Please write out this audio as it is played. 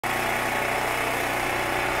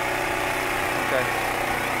Okay.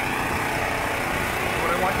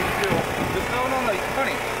 What I want you to do, just no,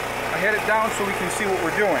 honey. I had it down so we can see what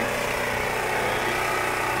we're doing.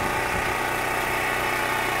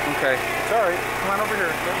 Okay, it's all right. Come on over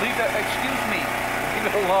here. Leave that. Excuse me. Leave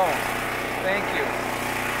it alone. Thank you.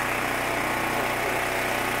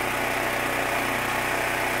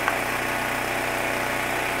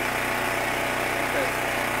 Okay.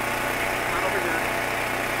 Come on over here.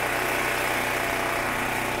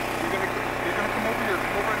 You're gonna come over here.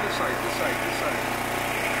 Come over on this side. This side. This side.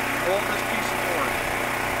 Hold this piece of board.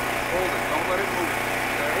 Hold it. Don't let it move.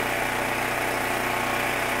 Okay.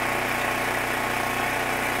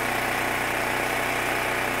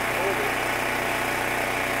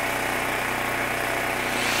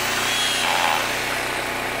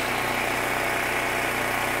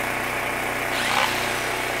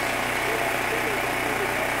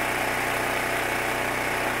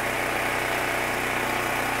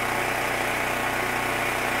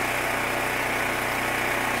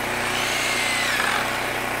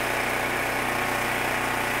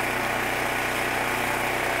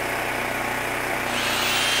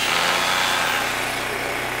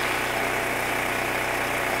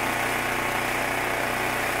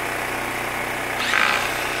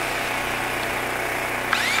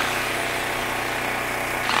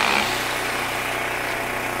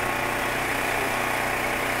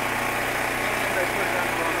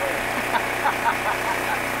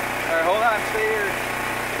 Alright, hold on, stay here.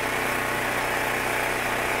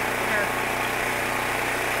 Come here.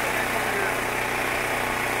 Come here.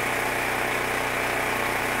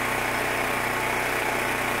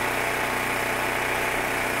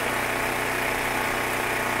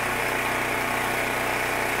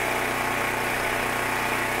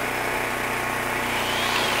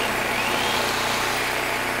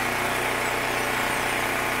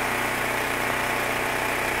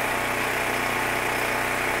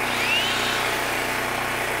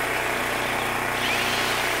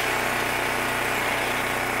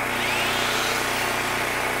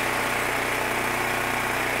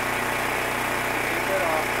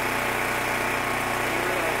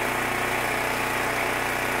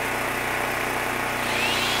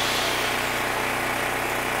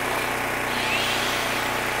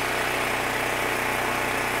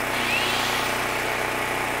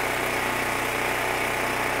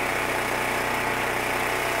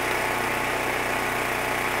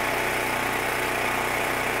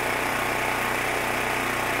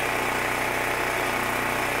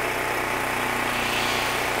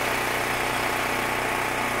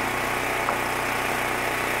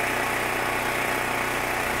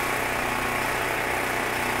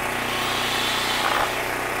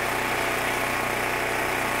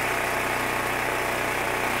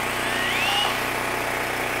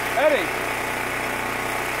 Eddie!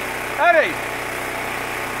 Eddie!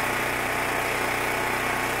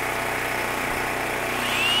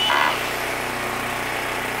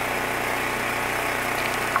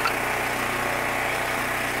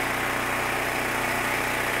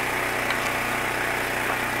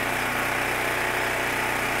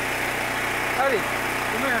 Eddie,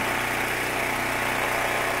 come here.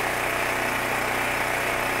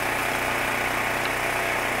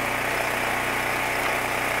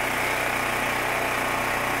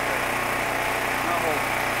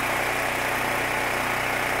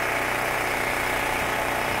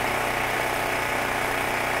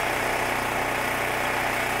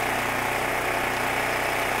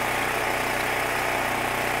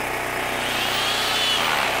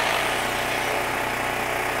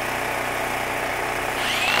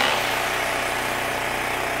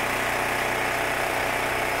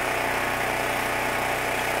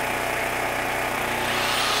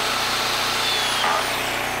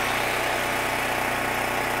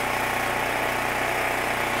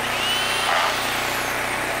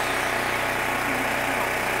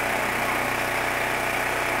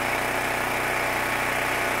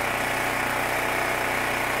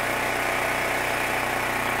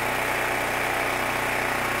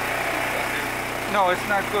 No, it's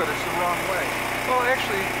not good. It's the wrong way. Well,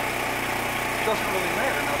 actually, it doesn't really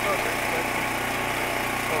matter now, does it?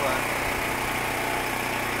 Hold on.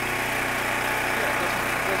 Yeah, it doesn't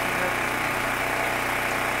have to.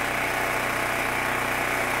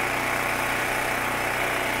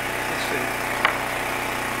 Let's see.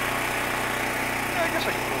 Yeah, I guess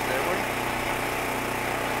I can go that way.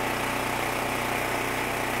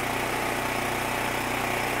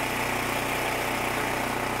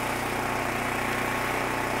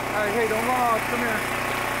 Hey, don't run off. Come here.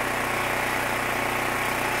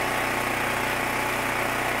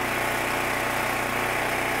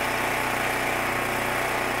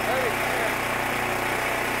 Hey, come here.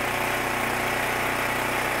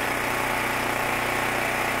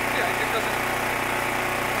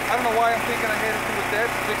 why I'm thinking I had to do it that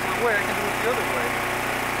particular way. I can do it the other way.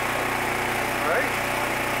 Right?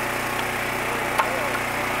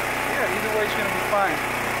 Yeah, either way is going to be fine.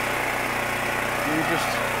 You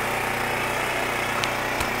just...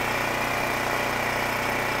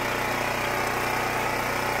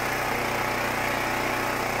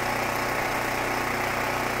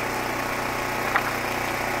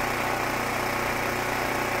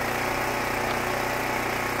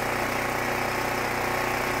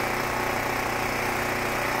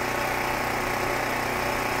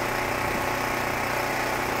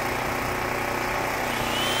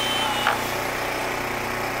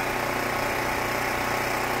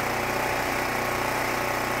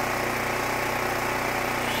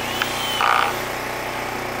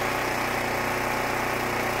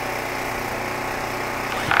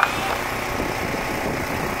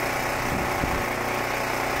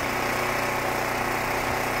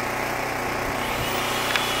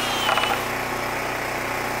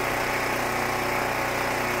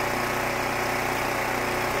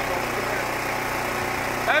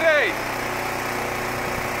 Eddie!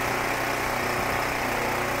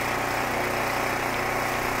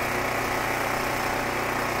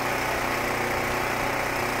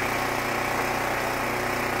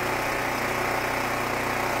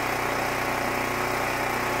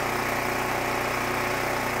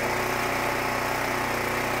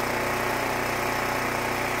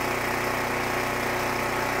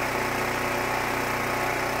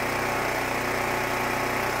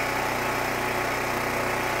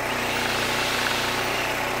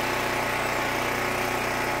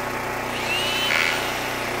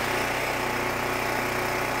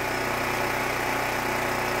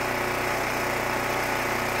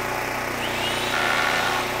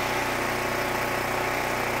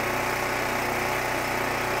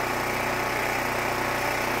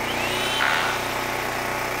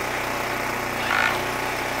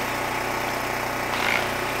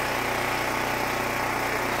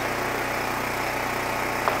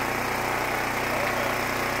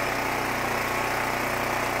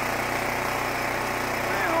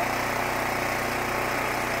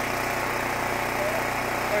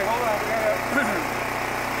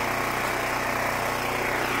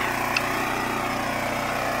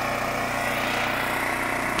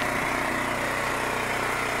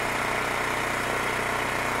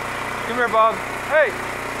 Come here, Bob. Hey!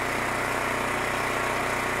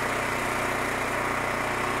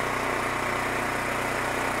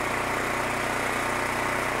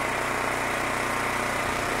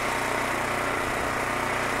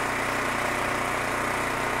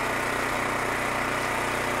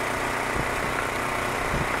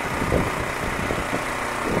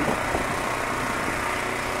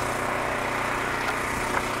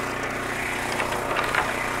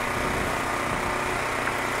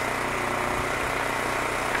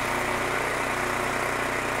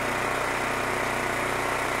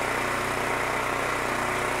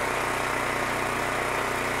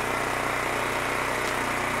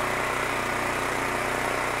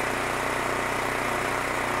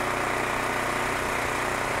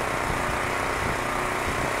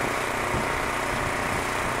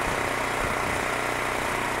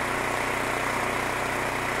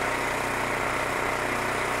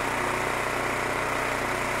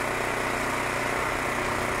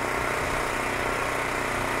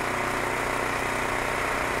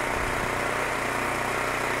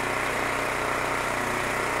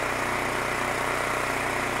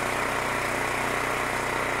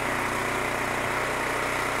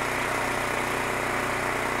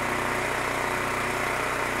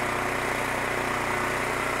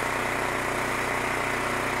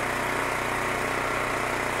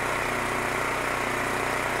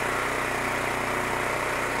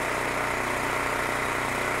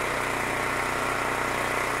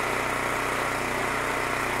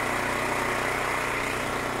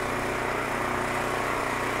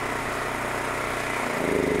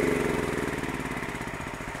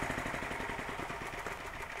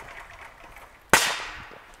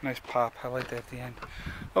 Nice pop, I like that at the end.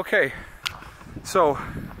 Okay, so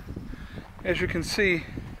as you can see,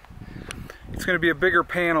 it's going to be a bigger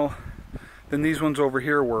panel than these ones over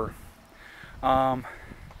here were. That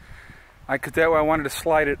way I wanted to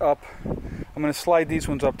slide it up. I'm going to slide these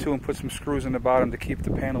ones up too and put some screws in the bottom to keep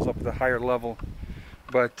the panels up at a higher level.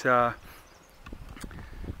 But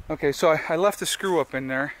okay, so I left the screw up in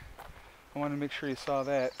there. I wanted to make sure you saw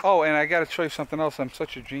that. Oh, and I got to show you something else. I'm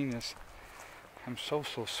such a genius. I'm so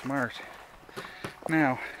smart.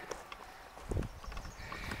 Now,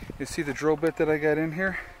 you see the drill bit that I got in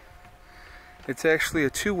here? It's actually a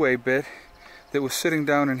two-way bit that was sitting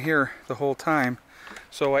down in here the whole time.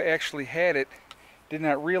 So I actually had it, did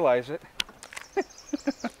not realize it.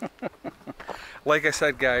 Like I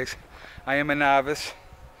said, guys, I am a novice,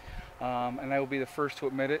 and I will be the first to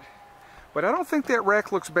admit it. But I don't think that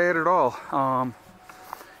rack looks bad at all.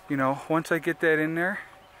 You know, once I get that in there,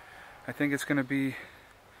 I think it's gonna be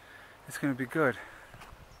good.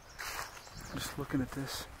 I'm just looking at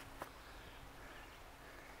this.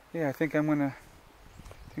 Yeah, I think I'm gonna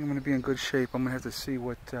be in good shape. I'm gonna have to see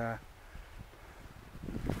what.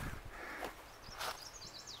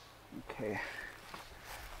 Okay.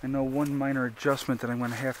 I know one minor adjustment that I'm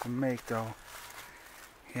gonna have to make, though.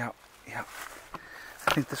 Yeah.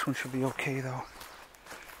 I think this one should be okay, though.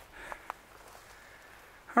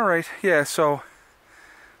 All right. Yeah. So,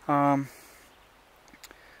 I'm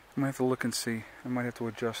gonna have to look and see. I might have to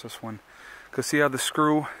adjust this one, cause see how the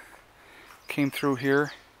screw came through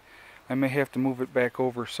here. I may have to move it back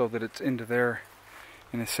over so that it's into there,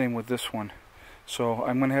 and the same with this one. So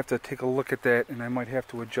I'm going to have to take a look at that, and I might have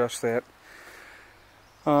to adjust that.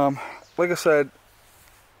 Like I said,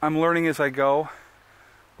 I'm learning as I go,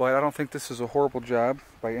 but I don't think this is a horrible job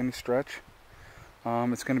by any stretch.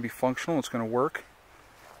 It's going to be functional, it's going to work,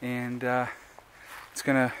 and it's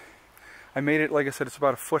going to... I made it, like I said, it's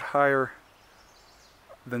about a foot higher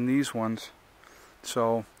than these ones,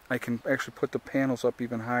 so I can actually put the panels up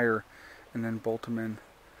even higher and then bolt them in.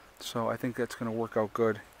 So I think that's going to work out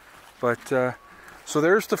good. But so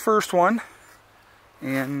there's the first one,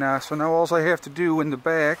 and so now all I have to do in the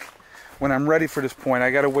back, when I'm ready for this point,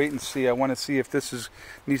 I got to wait and see. I want to see if this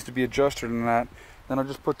needs to be adjusted or not. Then I'll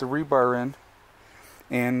just put the rebar in,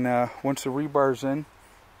 and once the rebar's in,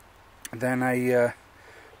 then I'm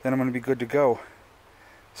going to be good to go.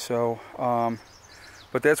 So,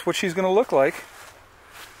 but that's what she's going to look like.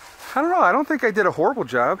 I don't know. I don't think I did a horrible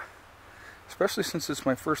job, especially since it's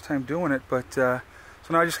my first time doing it. But so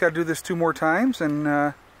now I just got to do this 2 more times,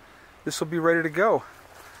 and this will be ready to go.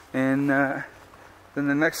 And then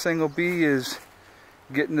the next thing will be is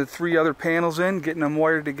getting the 3 other panels in, getting them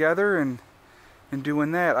wired together, and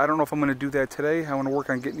doing that. I don't know if I'm going to do that today. I want to work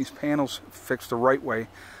on getting these panels fixed the right way. I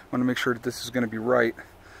want to make sure that this is going to be right.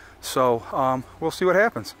 So we'll see what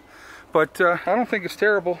happens. But I don't think it's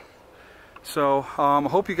terrible. So I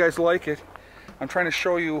hope you guys like it. I'm trying to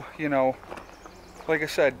show you, you know, like I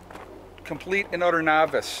said, complete and utter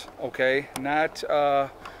novice, okay? Not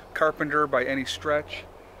carpenter by any stretch.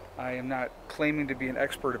 I am not claiming to be an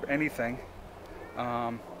expert of anything,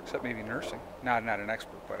 except maybe nursing. Not an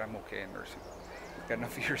expert, but I'm okay in nursing. Got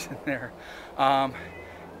enough years in there.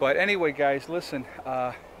 But anyway, guys, listen.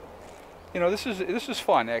 You know, this is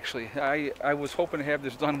fun, actually. I was hoping to have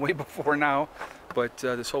this done way before now, but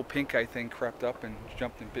this whole pink eye thing crept up and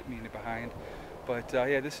jumped and bit me in the behind. But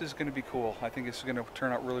yeah, this is going to be cool. I think this is going to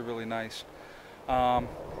turn out really, really nice.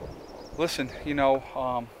 Listen, you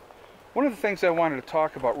know, one of the things I wanted to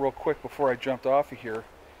talk about real quick before I jumped off of here,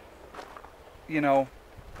 you know,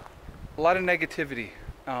 a lot of negativity.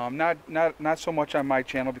 Not so much on my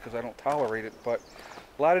channel because I don't tolerate it, but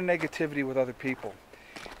a lot of negativity with other people.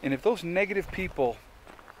 And if those negative people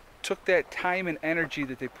took that time and energy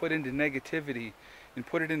that they put into negativity and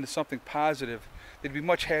put it into something positive, they'd be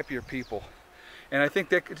much happier people. And I think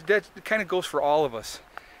that kind of goes for all of us.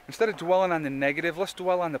 Instead of dwelling on the negative, let's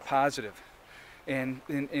dwell on the positive. And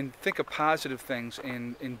think of positive things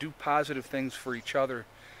and do positive things for each other.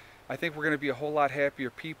 I think we're going to be a whole lot happier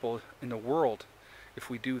people in the world if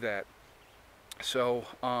we do that. So,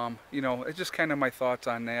 you know, it's just kind of my thoughts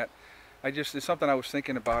on that. It's something I was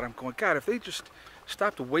thinking about. I'm going, God, if they just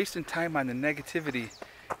stopped wasting time on the negativity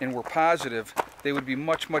and were positive, they would be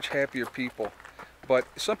much, much happier people. But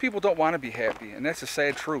some people don't want to be happy, and that's the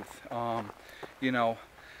sad truth. You know.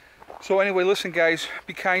 So anyway, listen, guys,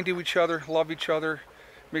 be kind to each other, love each other.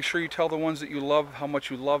 Make sure you tell the ones that you love how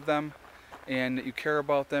much you love them, and that you care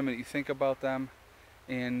about them, and that you think about them.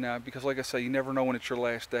 And because, like I said, you never know when it's your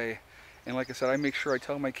last day. And like I said, I make sure I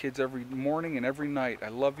tell my kids every morning and every night, I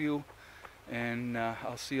love you, and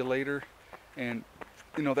I'll see you later. And,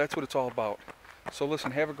 you know, that's what it's all about. So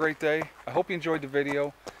listen, have a great day. I hope you enjoyed the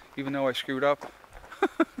video, even though I screwed up.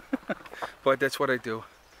 But that's what I do.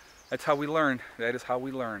 That's how we learn. That is how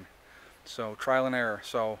we learn. So trial and error.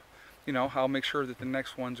 So, you know, I'll make sure that the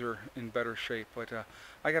next ones are in better shape. But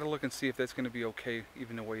I got to look and see if that's going to be okay,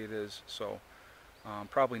 even the way it is. So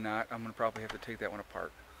probably not. I'm going to probably have to take that one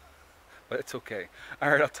apart. But it's okay. All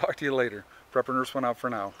right, I'll talk to you later. Prepper Nurse 1 out for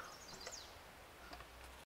now.